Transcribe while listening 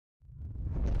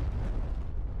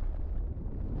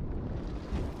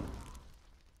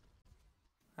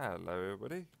Hello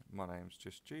everybody, my name's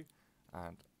Just G,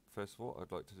 and first of all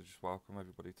I'd like to just welcome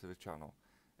everybody to the channel.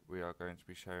 We are going to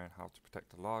be sharing how to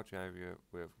protect a large area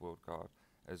with WorldGuard,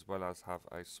 as well as have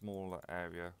a smaller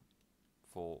area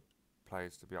for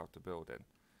players to be able to build in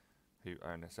who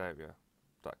own this area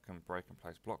that can break and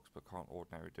place blocks but can't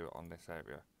ordinarily do it on this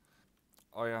area.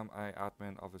 I am an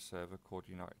admin of a server called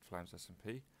United Flames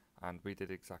SMP, and we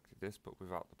did exactly this but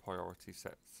without the priority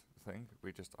sets thing.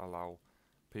 We just allow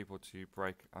people to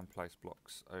break and place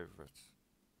blocks over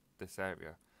this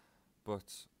area.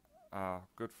 But our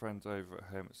good friends over at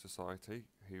Hermit Society,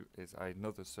 who is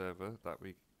another server that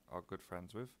we are good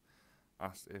friends with,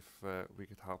 asked if we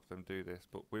could help them do this,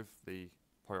 but with the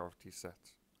priority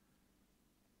set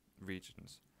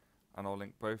regions. And I'll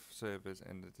link both servers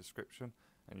in the description,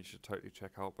 and you should totally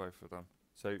check out both of them.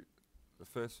 So the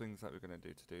first things that we're going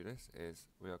to do this is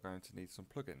we are going to need some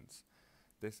plugins.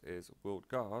 This is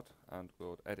WorldGuard and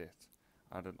WorldEdit,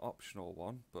 and an optional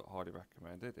one but highly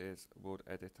recommended is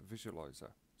WorldEdit Visualizer.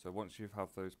 So once you have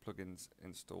those plugins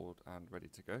installed and ready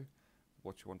to go,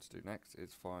 what you want to do next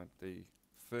is find the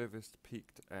furthest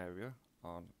peaked area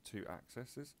on two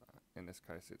axes. In this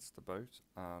case it's the boat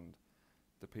and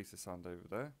the piece of sand over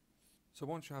there. So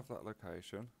once you have that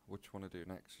location, what you want to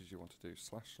do next is you want to do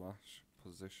 /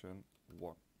 position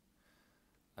 1,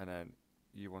 and then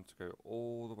you want to go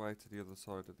all the way to the other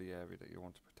side of the area that you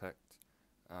want to protect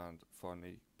and find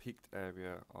the peaked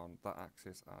area on that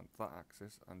axis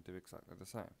and do exactly the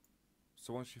same.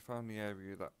 So once you found the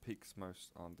area that peaks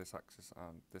most on this axis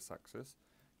and this axis,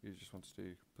 you just want to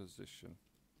do position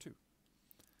 2.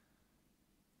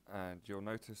 And you'll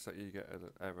notice that you get an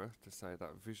error to say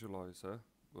that visualizer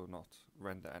will not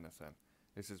render anything.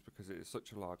 This is because it is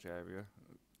such a large area,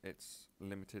 it's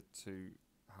limited to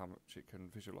how much it can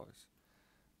visualize.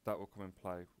 That will come in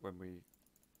play when we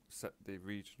set the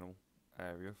regional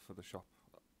area for the shop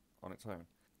on its own.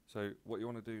 So what you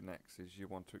want to do next is you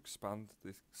want to expand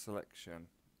this selection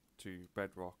to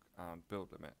bedrock and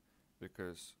build limit,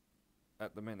 because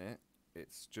at the minute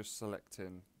it's just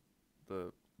selecting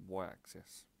the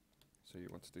y-axis. So you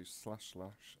want to do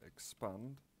 /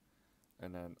 expand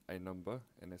and then a number.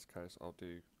 In this case I'll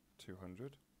do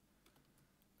 200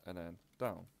 and then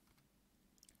down.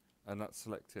 And that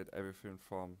selected everything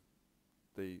from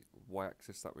the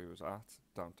y-axis that we was at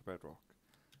down to bedrock,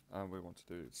 and we want to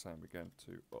do the same again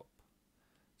to up.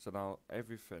 So now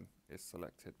everything is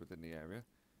selected within the area.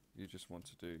 You just want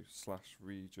to do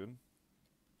 /region,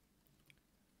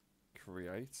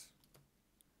 create,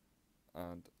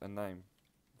 and a name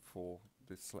for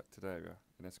this selected area.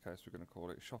 In this case we're going to call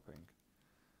it shopping.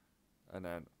 And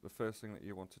then the first thing that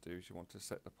you want to do is you want to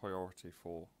set the priority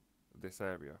for this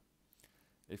area.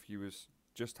 If you was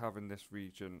just having this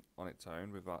region on its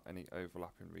own without any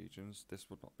overlapping regions, this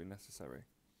would not be necessary.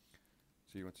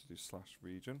 So you want to do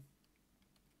 /region,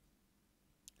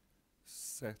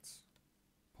 set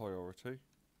priority,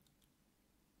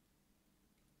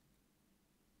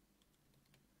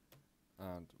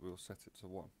 and we'll set it to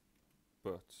 1,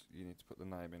 but you need to put the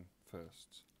name in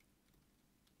first.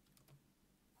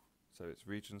 So it's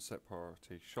region set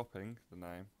priority, shopping, the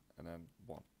name, and then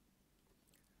 1.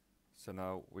 So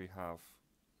now we have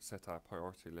set our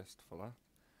priority list for that.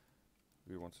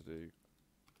 We want to do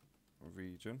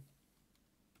region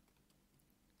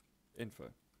info,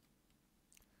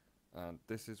 and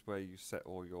this is where you set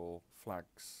all your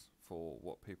flags for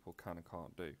what people can and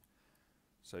can't do.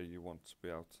 So you want to be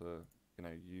able to,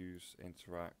 use,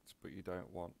 interact, but you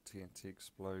don't want TNT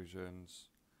explosions.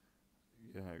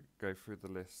 Go through the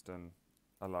list and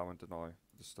allow and deny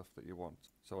the stuff that you want.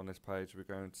 So on this page we're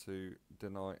going to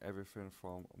deny everything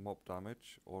from mob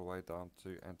damage all the way down to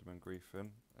Enderman griefing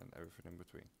and everything in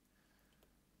between.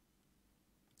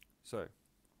 So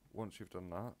once you've done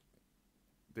that,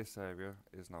 this area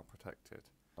is now protected.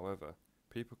 However,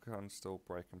 people can still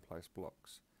break and place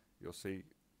blocks. You'll see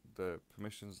the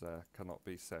permissions there cannot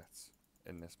be set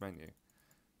in this menu.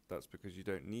 That's because you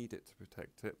don't need it to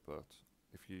protect it, but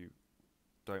if you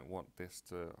don't want this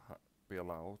to be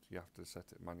allowed, you have to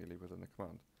set it manually within the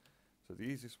command. So the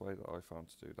easiest way that I found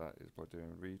to do that is by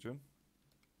doing region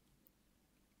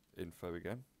info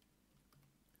again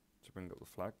to bring up the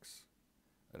flags,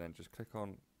 and then just click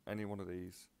on any one of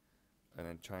these and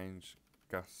then change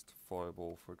gassed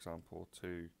fireball, for example,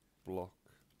 to block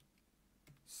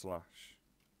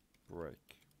 /break,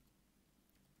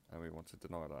 and we want to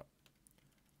deny that,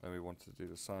 and we want to do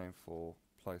the same for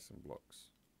placing blocks.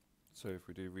 So if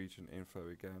we do region info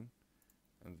again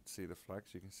and see the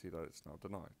flags, you can see that it's now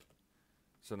denied.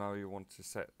 So now you want to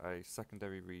set a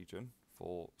secondary region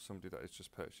for somebody that has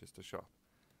just purchased a shop.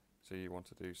 So you want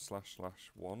to do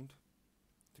 //wand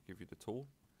to give you the tool,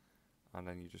 and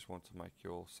then you just want to make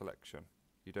your selection.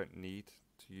 You don't need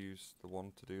to use the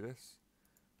one to do this.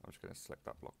 I'm just going to select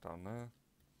that block down there,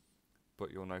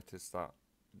 but you'll notice that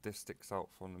this sticks out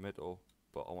from the middle,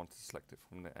 but I want to select it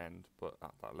from the end but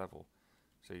at that level.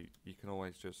 So you can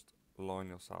always just line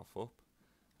yourself up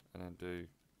and then do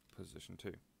position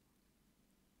 2.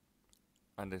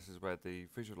 And this is where the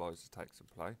visualizer takes in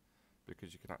play,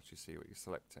 because you can actually see what you're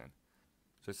selecting.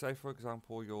 So say for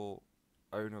example your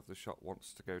owner of the shop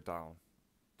wants to go down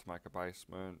to make a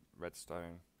basement,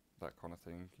 redstone, that kind of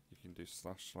thing. You can do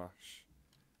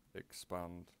 /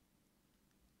 expand,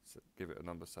 so give it a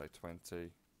number, say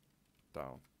 20,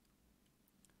 down.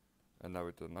 And now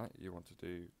we've done that, you want to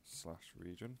do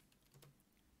 /region,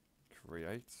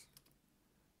 create,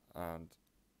 and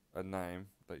a name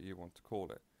that you want to call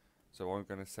it. So I'm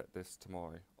going to set this to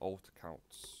my alt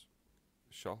accounts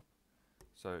shop,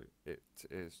 so it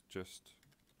is just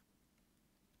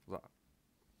that.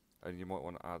 And you might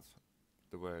want to add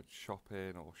the word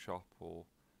shopping or shop or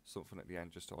something at the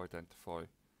end just to identify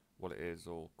what it is,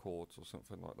 or chords or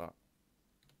something like that.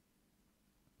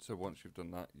 So once you've done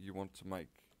that, you want to make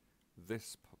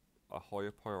this a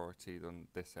higher priority than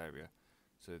this area.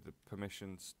 So the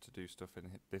permissions to do stuff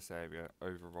in this area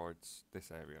overrides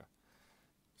this area.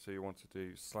 So you want to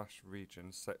do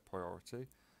 /region set priority,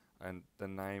 and the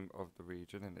name of the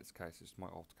region, in this case is my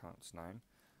alt account's name,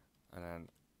 and then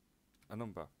a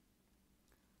number.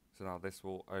 So now this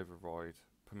will override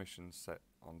permissions set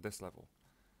on this level.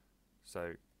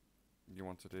 So you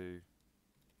want to do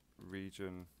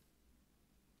region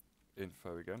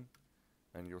info again,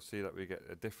 and you'll see that we get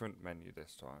a different menu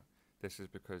this time. This is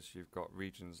because you've got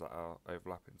regions that are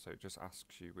overlapping, so it just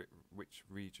asks you which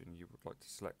region you would like to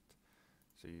select.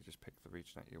 So you just pick the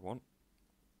region that you want,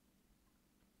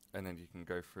 and then you can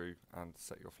go through and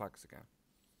set your flags again.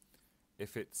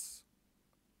 If it's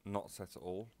not set at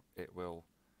all, it will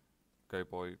go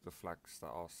by the flags that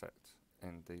are set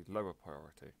in the lower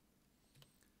priority.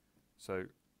 So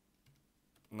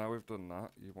now we've done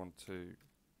that, you want to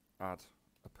add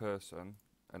a person,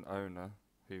 an owner,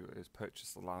 who has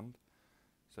purchased the land.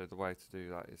 So the way to do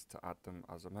that is to add them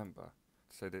as a member.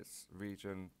 So this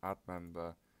region add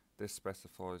member, this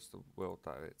specifies the world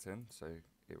that it's in, so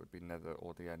it would be nether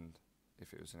or the end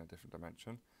if it was in a different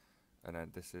dimension. And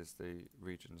then this is the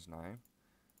region's name,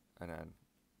 and then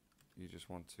you just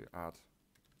want to add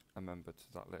a member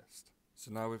to that list.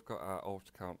 So now we've got our alt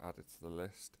account added to the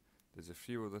list. There's a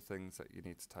few other things that you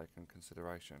need to take in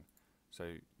consideration.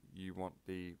 So you want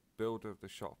the builder of the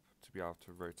shop to be able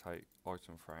to rotate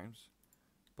item frames,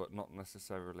 but not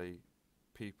necessarily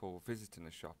people visiting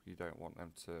the shop. You don't want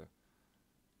them to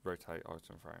rotate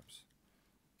item frames.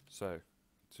 So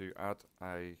to add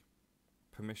a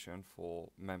permission for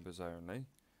members only,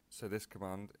 so this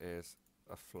command is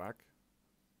a flag,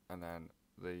 and then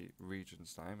the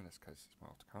region's name, in this case it's my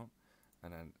alt account,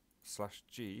 and then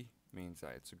 /g means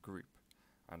that it's a group,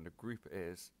 and the group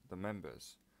is the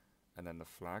members, and then the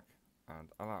flag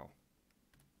and allow.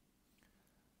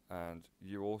 And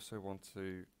you also want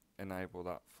to enable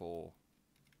that for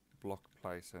block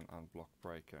placing and block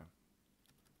breaking,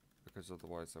 because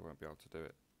otherwise they won't be able to do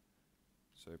it.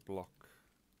 So block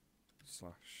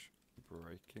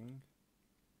 /breaking,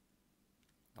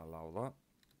 allow that,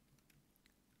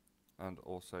 and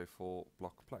also for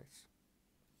block place.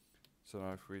 So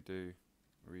now if we do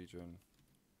region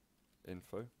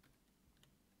info,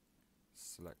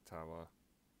 select our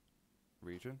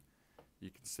region, you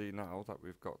can see now that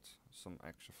we've got some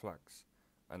extra flags,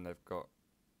 and they've got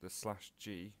the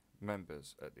 /g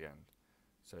members at the end.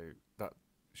 So that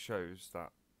shows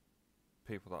that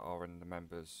people that are in the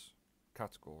members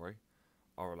category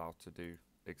are allowed to do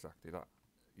exactly that.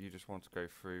 You just want to go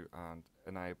through and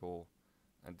enable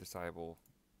and disable.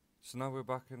 So now we're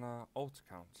back in our alt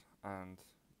account, and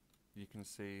you can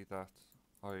see that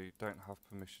I don't have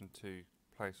permission to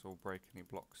place or break any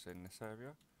blocks in this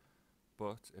area,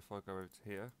 but if I go over to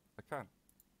here I can,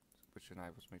 which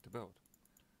enables me to build.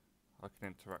 I can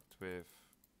interact with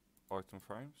item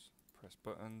frames, press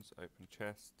buttons, open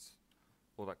chests,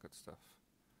 all that good stuff.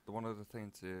 The one other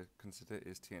thing to consider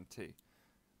is TNT.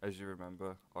 As you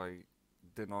remember, I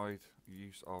denied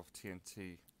use of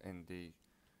TNT in the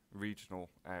regional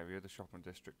area, the shopping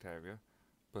district area,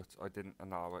 but I didn't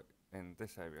allow it in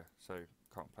this area, so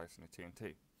can't place any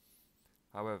TNT.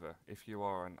 However, if you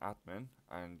are an admin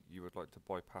and you would like to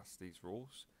bypass these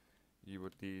rules, you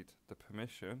would need the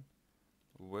permission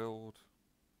WorldGuard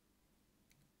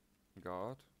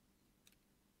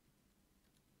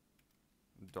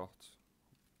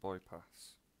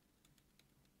 .bypass.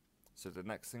 So the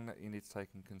next thing that you need to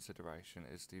take in consideration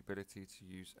is the ability to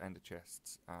use ender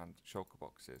chests and shulker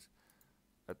boxes.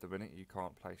 at the minute you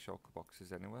can't place shulker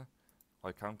boxes anywhere.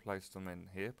 I can place them in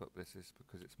here, but this is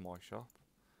because it's my shop.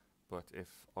 But if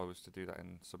I was to do that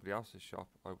in somebody else's shop,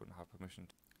 I wouldn't have permission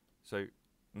to. So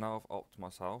now I've opted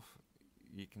myself,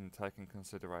 you can take in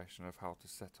consideration of how to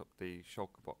set up the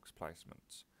shulker box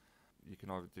placements. You can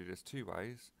either do this two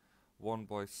ways. One,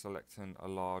 by selecting a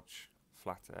large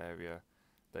flat area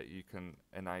that you can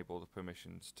enable the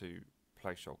permissions to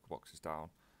place shulker boxes down,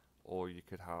 or you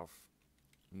could have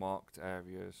marked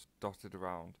areas dotted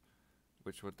around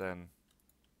which would then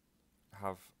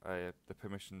have the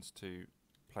permissions to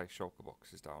place shulker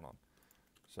boxes down on.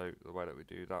 So the way that we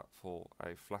do that for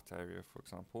a flat area, for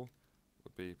example,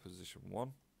 would be position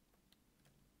 1,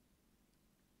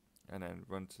 and then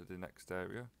run to the next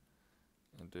area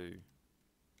and do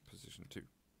position 2.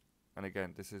 And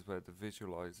again, this is where the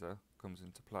visualizer comes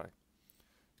into play.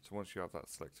 So once you have that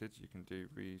selected, you can do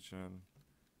region,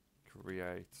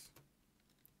 create,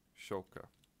 shulker,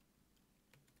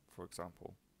 for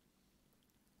example.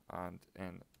 And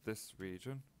in this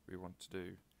region, we want to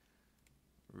do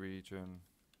region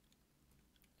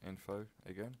info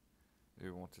again.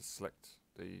 We want to select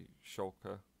the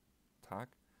shulker tag,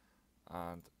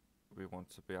 and we want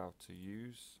to be able to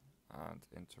use and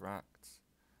interact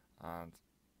and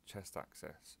chest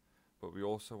access, but we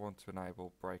also want to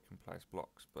enable break and place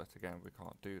blocks, but again we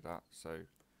can't do that, so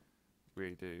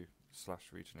we do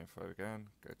 /region info again,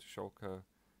 go to shulker,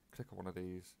 click on one of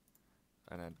these,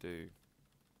 and then do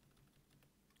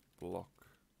block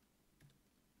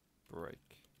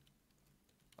break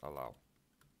allow,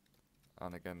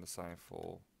 and again the same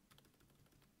for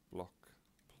block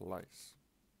place.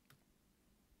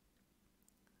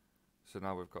 So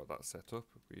now we've got that set up,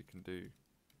 we can do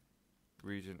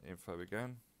region info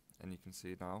again, and you can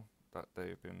see now that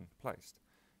they've been placed.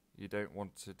 You don't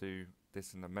want to do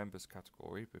this in the members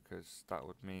category, because that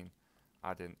would mean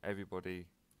adding everybody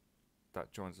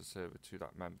that joins the server to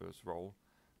that members role,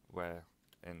 where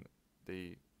in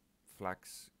the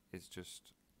flags is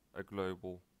just a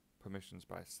global permissions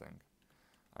based thing.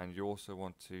 And you also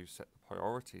want to set the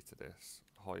priority to this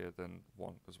higher than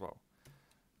 1 as well.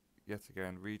 Yet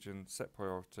again, region, set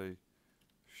priority,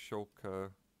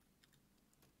 shulker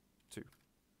 2.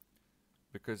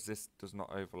 Because this does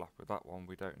not overlap with that one,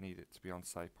 we don't need it to be on,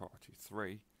 say, priority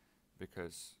 3,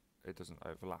 because it doesn't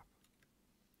overlap.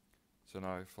 So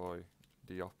now if I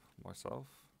de-op myself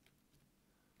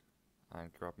and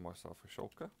grab myself a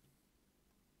shulker,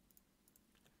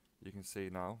 you can see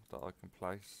now that I can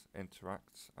place,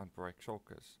 interact and break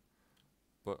shulkers,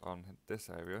 but on this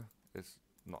area is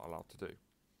not allowed to do.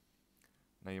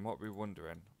 Now you might be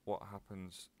wondering what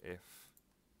happens if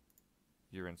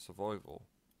you're in survival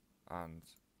and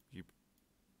you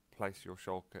place your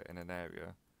shulker in an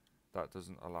area that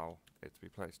doesn't allow it to be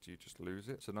placed. Do you just lose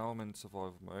it? So now I'm in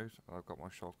survival mode and I've got my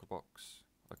shulker box.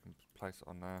 I can place it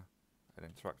on there and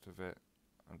interact with it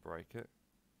and break it.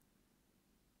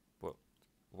 But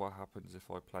what happens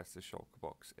if I place the shulker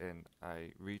box in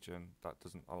a region that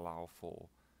doesn't allow for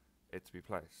it to be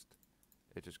placed?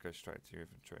 It just goes straight to your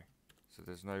inventory. So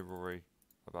there's no worry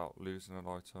about losing an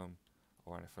item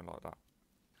or anything like that.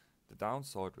 The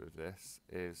downside with this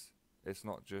is it's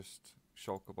not just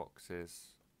shulker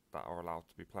boxes that are allowed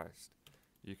to be placed.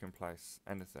 You can place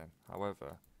anything.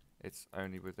 However, it's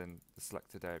only within the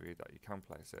selected area that you can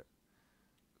place it.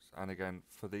 And again,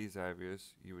 for these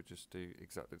areas, you would just do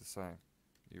exactly the same.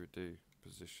 You would do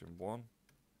position 1,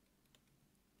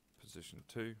 position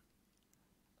 2,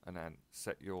 and then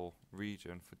set your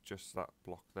region for just that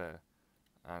block there,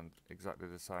 and exactly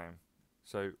the same.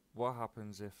 So what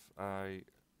happens if a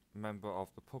member of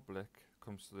the public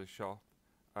comes to the shop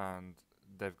and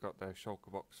they've got their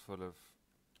shulker box full of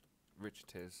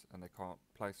richeties and they can't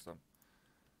place them?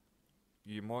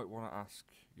 You might want to ask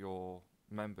your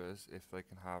members if they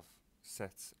can have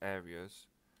set areas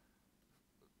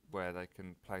where they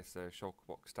can place their shulker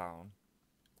box down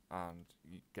and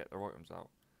you get their items out.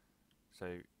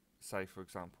 So say for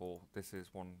example this is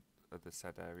one of the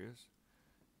set areas.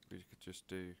 You could just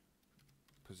do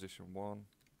position 1,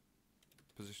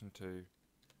 position 2,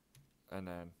 and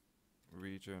then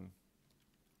region,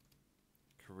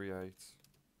 create,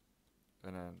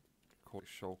 and then call it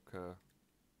shulker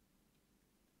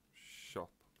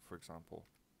shop, for example.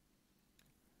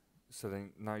 So then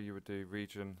now you would do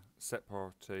region, set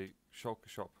priority, shulker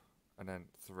shop, and then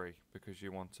 3, because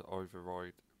you want to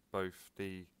override both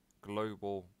the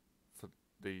global for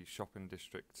the shopping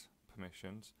district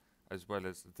permissions as well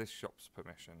as this shop's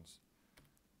permissions.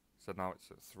 So now it's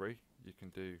at 3. You can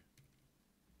do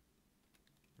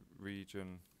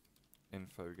region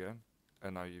info again,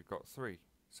 and now you've got 3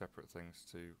 separate things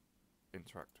to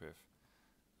interact with.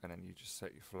 and then you just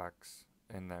set your flags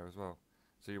in there as well.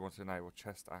 So you want to enable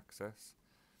chest access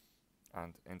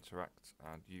and interact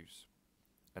and use.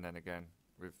 And then again,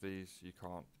 with these you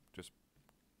can't just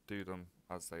do them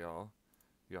as they are,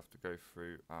 you have to go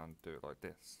through and do it like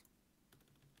this.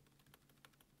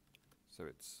 So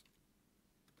it's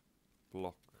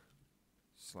block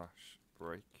 /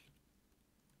 break,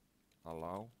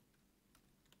 allow,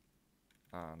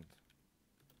 and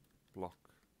block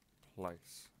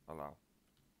place allow.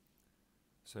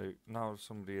 So now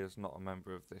somebody is not a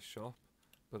member of this shop,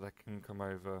 but they can come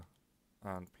over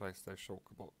and place their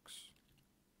shulker box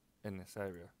in this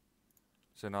area.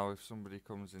 So now if somebody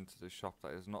comes into the shop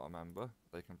that is not a member,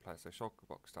 they can place their shulker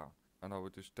box down. And I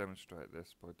would just demonstrate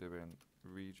this by doing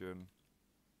region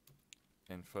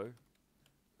info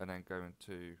and then going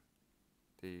to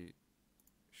the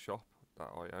shop that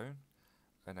I own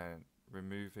and then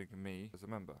removing me as a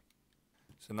member.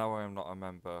 So now I am not a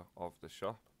member of the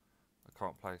shop. I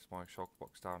can't place my shulker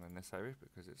box down in this area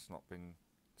because it's not been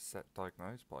set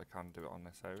diagnosed, but I can do it on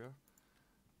this area,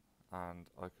 and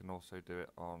I can also do it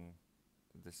on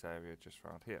this area just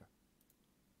around here,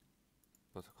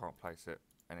 but I can't place it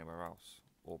anywhere else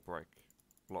or break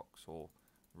blocks or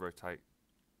rotate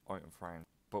item frame.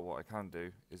 But what I can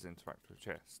do is interact with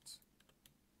chests.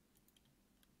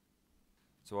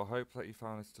 So I hope that you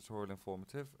found this tutorial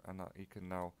informative and that you can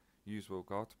now use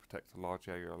WorldGuard to protect a large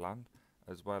area of land,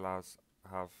 as well as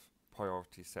have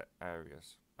priority set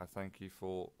areas. I thank you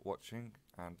for watching,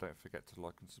 and don't forget to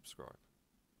like and subscribe.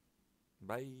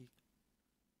 Bye!